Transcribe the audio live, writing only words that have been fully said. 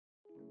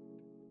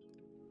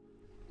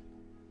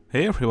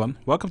Hey everyone,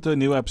 welcome to a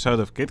new episode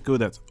of Git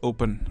Good at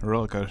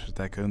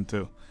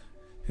OpenRCT2.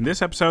 In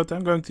this episode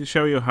I'm going to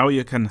show you how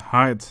you can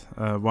hide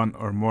one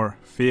or more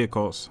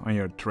vehicles on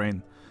your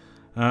train.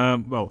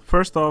 Well,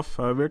 first off,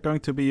 we're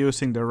going to be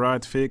using the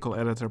Ride Vehicle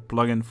Editor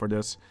plugin for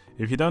this.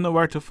 If you don't know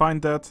where to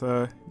find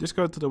that, just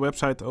go to the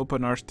website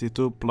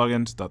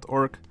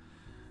OpenRCT2plugins.org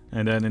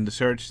and then in the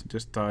search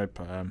just type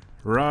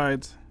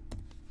Ride,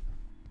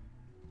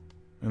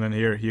 and then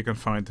here you can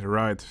find the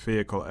Ride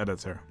Vehicle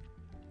Editor.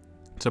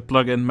 It's a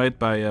plugin made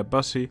by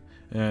Bussy,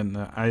 and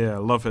I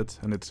love it,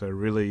 and it's a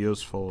really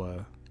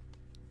useful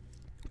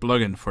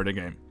plugin for the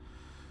game.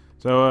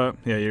 So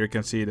yeah, here you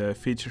can see the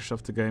features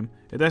of the game.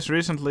 It has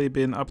recently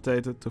been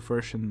updated to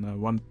version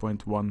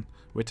 1.1,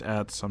 which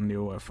adds some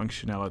new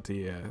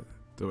functionality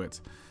to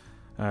it,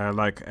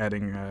 like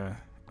adding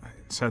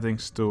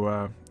settings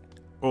to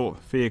all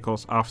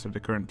vehicles after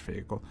the current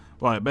vehicle.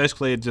 Well,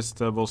 basically it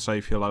just will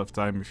save you a lot of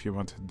time if you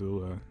want to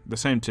do the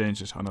same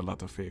changes on a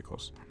lot of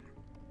vehicles.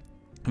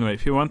 Anyway,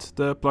 if you want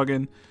the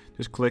plugin,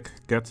 just click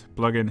Get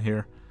Plugin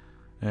here,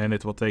 and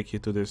it will take you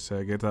to this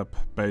GitHub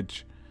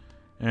page.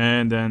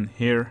 And then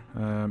here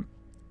on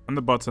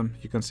the bottom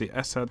you can see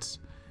Assets.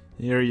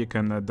 Here you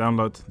can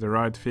download the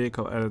Ride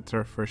Vehicle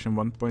Editor version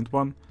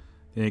 1.1.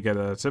 Then you get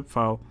a zip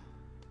file.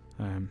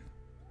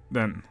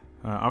 Then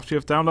after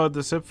you've downloaded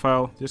the zip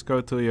file, just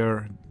go to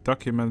your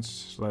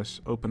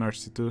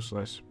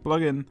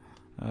documents/OpenRCT2/plugin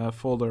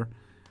folder.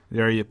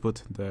 There you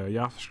put the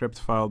JavaScript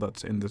file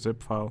that's in the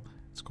zip file.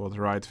 It's called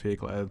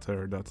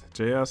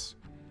rideVehicleEditor.js.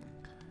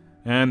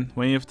 And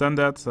when you've done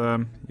that,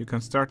 you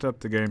can start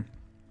up the game.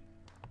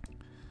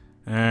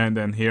 And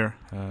then here,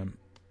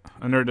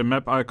 under the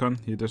map icon,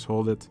 you just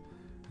hold it.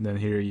 And then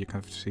here you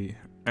can see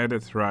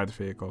Edit Ride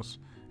Vehicles.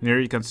 And here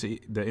you can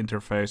see the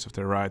interface of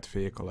the Ride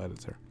Vehicle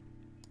Editor.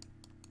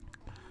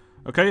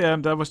 Okay,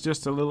 that was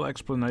just a little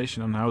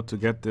explanation on how to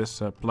get this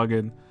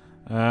plugin.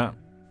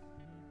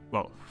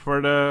 Well,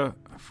 for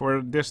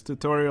this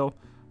tutorial,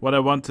 what I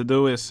want to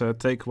do is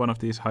take one of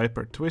these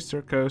Hyper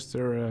Twister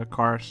coaster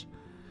cars.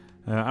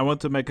 I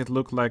want to make it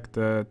look like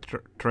the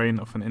train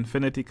of an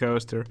infinity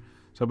coaster.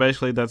 So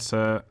basically that's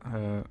a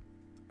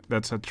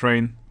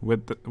train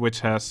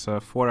which has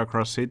 4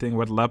 across seating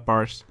with lap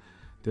bars,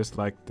 just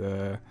like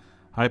the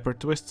Hyper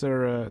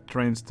Twister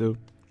trains do.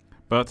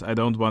 But I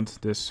don't want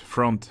this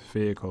front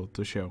vehicle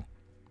to show.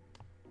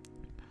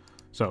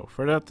 So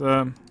for that,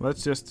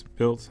 let's just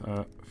build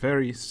a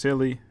very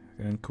silly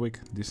and quick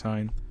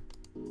design.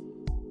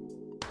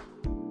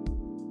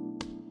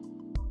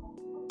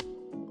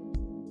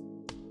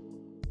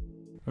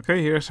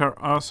 Okay, here's our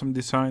awesome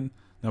design.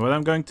 Now what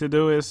I'm going to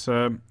do is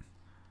I'm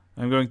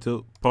going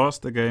to pause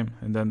the game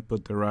and then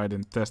put the ride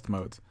in test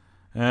mode.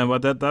 And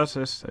what that does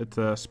is it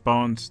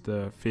spawns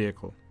the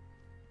vehicle.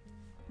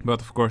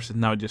 But of course it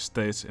now just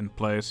stays in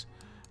place.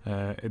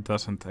 It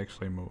doesn't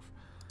actually move.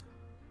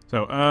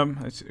 So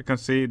as you can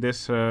see,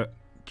 this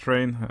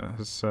train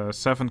has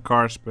 7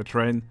 cars per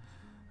train.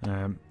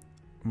 1,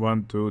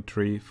 2,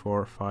 3,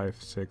 4,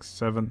 5, 6,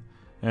 7.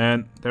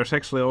 And there's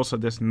actually also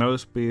this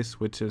nose piece,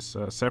 which is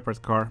a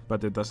separate car,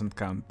 but it doesn't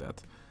count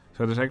that.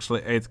 So there's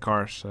actually 8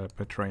 cars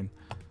per train.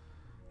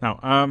 Now,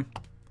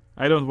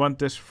 I don't want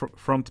this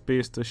front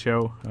piece to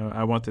show.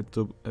 I want it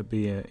to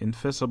be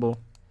invisible.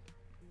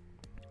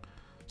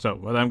 So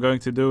what I'm going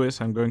to do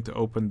is I'm going to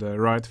open the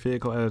Ride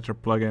Vehicle Editor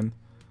plugin.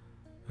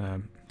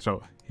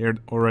 So here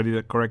already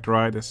the correct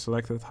ride is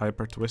selected,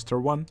 Hyper Twister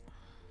 1.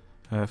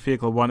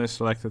 Vehicle 1 is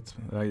selected.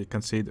 You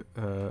can see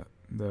the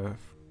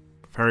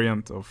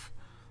variant of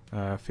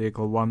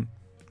Vehicle 1,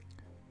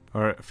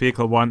 or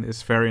Vehicle 1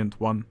 is variant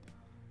 1,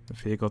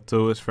 Vehicle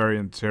 2 is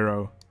variant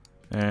 0,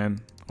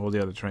 and all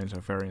the other trains are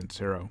variant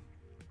 0.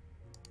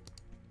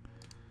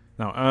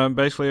 Now,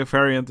 basically a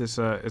variant is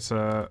just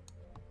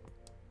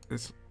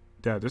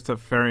a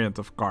variant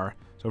of car.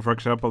 So for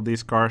example,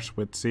 these cars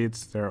with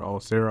seats, they're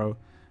all 0,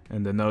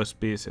 and the nose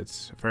piece,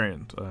 it's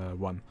variant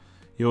 1.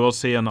 You will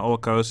see on all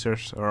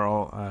coasters or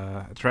all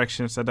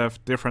attractions that have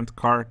different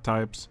car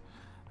types.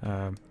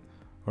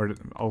 Or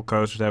all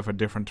coasters have a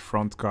different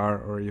front car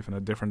or even a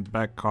different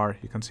back car.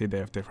 You can see they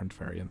have different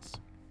variants.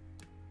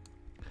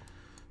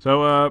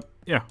 So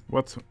yeah,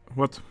 what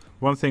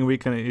one thing we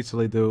can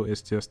easily do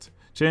is just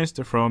change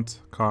the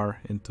front car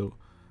into.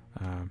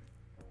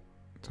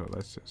 So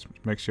let's just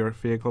make sure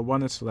Vehicle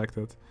 1 is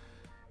selected.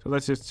 So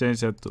let's just change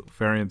that to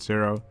variant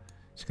 0.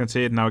 As you can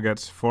see, it now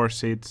gets 4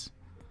 seats,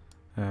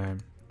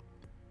 and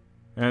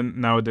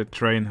now the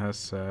train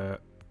has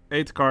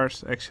 8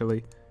 cars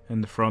actually.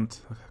 And the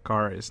front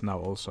car is now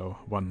also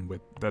one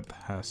that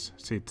has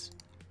seats.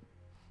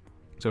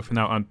 So if we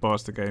now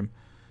unpause the game,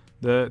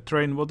 the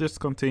train will just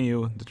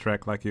continue the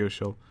track like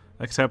usual,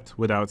 except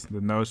without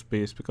the nose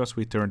piece, because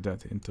we turned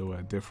that into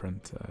a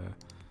different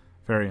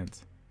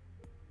variant.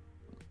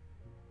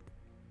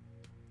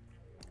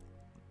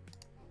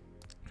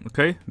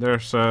 Okay,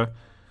 there's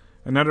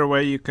another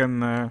way you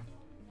can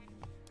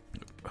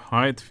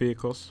hide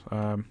vehicles.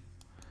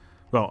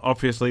 Well,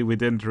 obviously we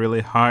didn't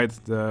really hide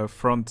the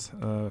front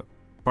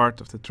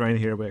part of the train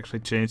here. We actually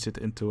changed it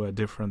into a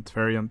different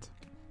variant.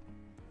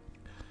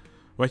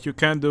 What you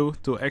can do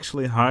to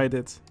actually hide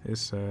it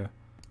is,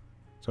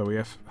 so we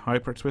have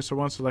Hyper Twister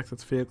 1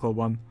 selected, Vehicle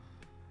 1.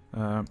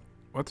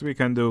 What we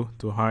can do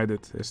to hide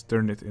it is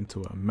turn it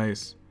into a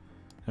maze.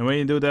 And when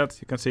you do that,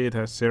 you can see it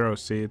has 0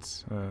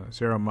 seats,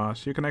 0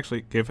 mass. You can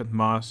actually give it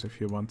mass if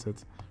you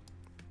wanted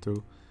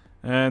to.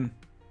 And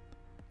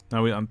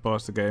now we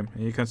unpause the game,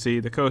 and you can see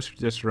the coaster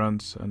just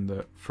runs and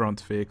the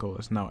front vehicle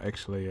is now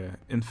actually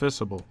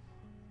invisible.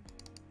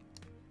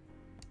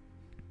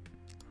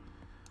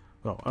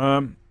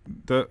 Well,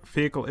 the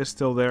vehicle is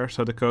still there,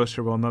 so the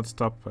coaster will not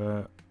stop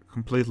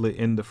completely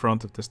in the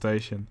front of the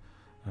station.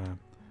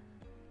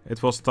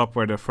 It will stop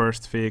where the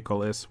first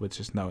vehicle is, which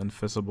is now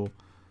invisible.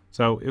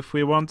 So if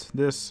we want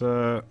this,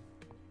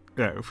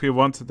 if we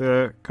want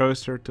the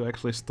coaster to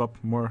actually stop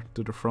more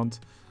to the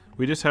front,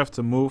 we just have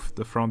to move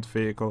the front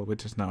vehicle,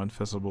 which is now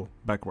invisible,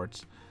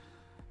 backwards.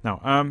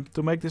 Now,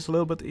 to make this a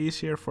little bit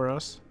easier for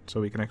us, so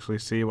we can actually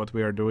see what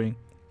we are doing,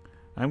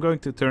 I'm going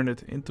to turn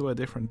it into a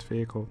different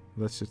vehicle.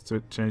 Let's just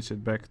change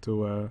it back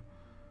to a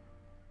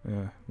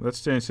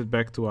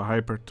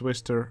Hyper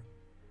Twister.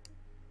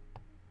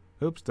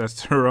 Oops,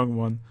 that's the wrong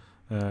one.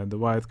 The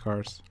white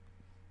cars.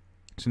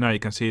 So now you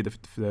can see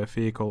the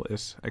vehicle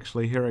is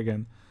actually here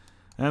again.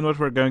 And what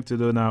we're going to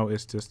do now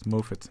is just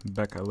move it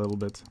back a little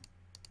bit.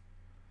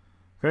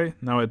 Okay,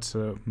 now it's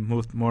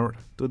moved more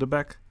to the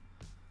back.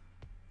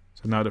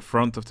 So now the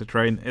front of the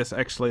train is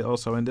actually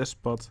also in this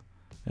spot.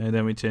 And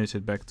then we change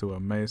it back to a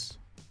maze.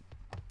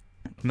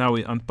 Now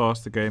we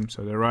unpause the game,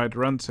 so the ride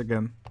runs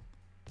again.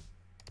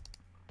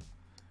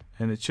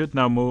 And it should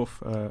now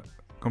move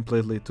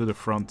completely to the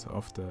front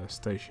of the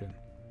station.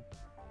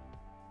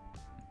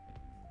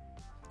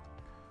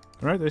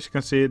 Alright, as you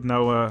can see, it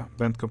now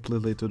went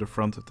completely to the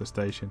front of the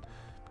station.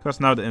 Because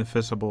now the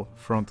invisible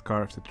front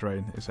car of the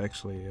train is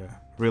actually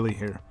really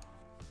here.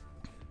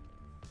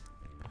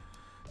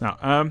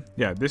 Now,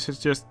 yeah, this is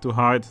just to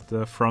hide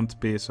the front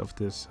piece of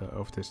this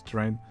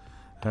train.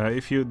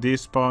 If you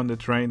despawn the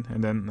train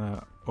and then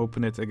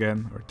open it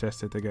again or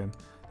test it again,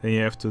 then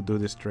you have to do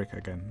this trick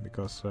again,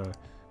 because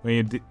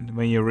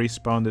when you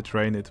respawn the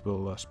train, it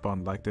will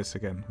spawn like this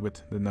again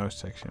with the nose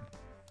section.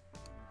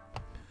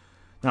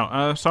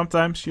 Now,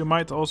 sometimes you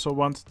might also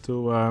want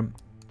to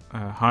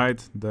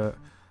hide the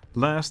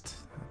last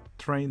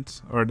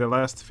trains or the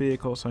last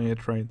vehicles on your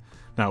train.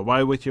 Now,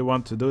 why would you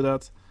want to do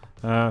that?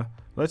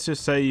 Let's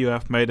just say you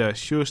have made a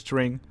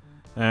shoestring,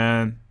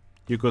 and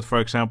you could, for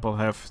example,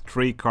 have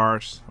 3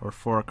 cars or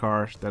 4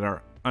 cars that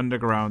are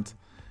underground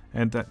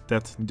and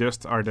that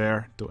just are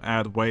there to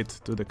add weight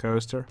to the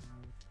coaster.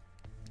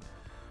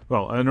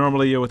 Well,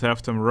 normally you would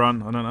have them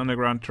run on an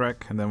underground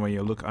track, and then when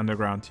you look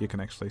underground you can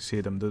actually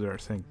see them do their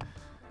thing.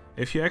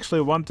 If you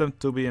actually want them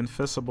to be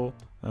invisible,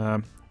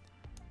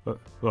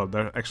 well,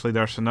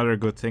 there's another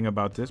good thing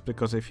about this,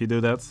 because if you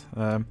do that,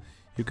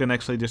 you can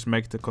actually just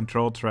make the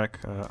control track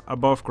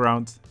above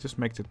ground, just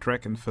make the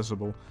track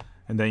invisible,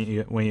 and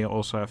then when you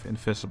also have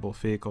invisible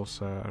vehicles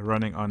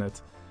running on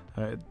it,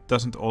 it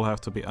doesn't all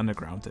have to be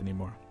underground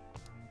anymore.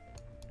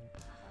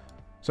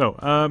 So,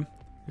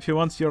 if you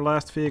want your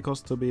last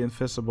vehicles to be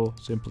invisible,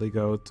 simply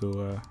go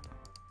to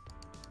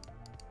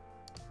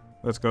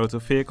let's go to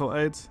Vehicle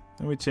 8,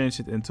 and we change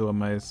it into a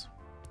maze.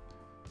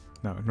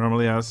 Now, it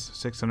normally has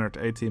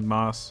 618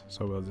 mass,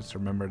 so we'll just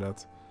remember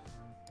that.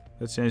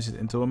 Let's change it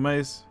into a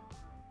maze.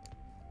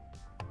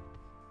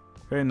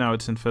 Okay, now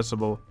it's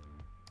invisible,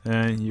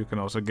 and you can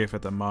also give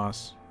it a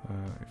mass.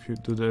 If you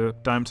do the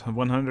times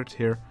 100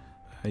 here,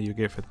 you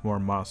give it more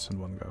mass in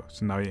one go.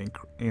 So now you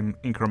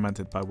increment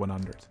it by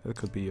 100. That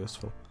could be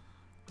useful.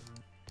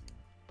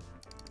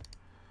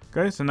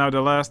 Okay, so now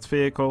the last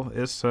vehicle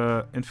is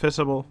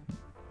invisible.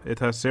 It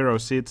has 0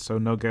 seats, so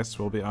no guests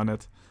will be on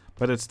it,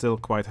 but it's still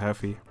quite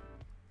heavy.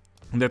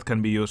 And that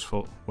can be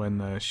useful when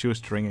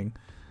shoestringing,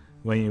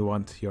 when you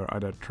want your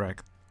other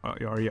track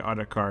or your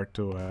other car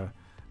to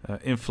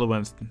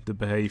influence the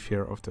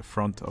behavior of the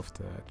front of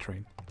the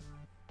train.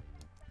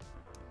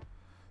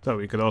 So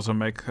we could also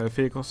make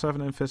Vehicle 7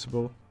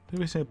 invisible.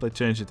 We simply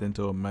change it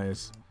into a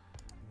maze.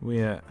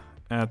 We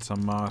add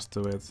some mass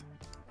to it.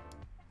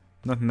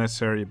 Not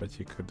necessary, but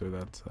you could do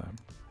that.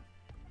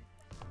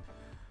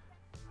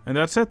 And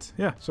that's it.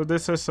 Yeah, so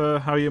this is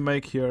how you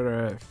make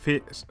your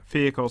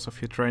vehicles of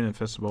your train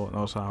invisible, and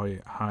also how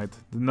you hide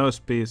the nose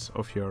piece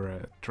of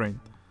your train.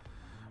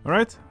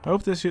 Alright, I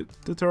hope this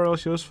tutorial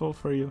is useful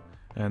for you,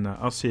 and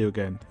I'll see you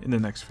again in the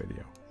next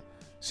video.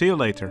 See you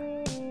later.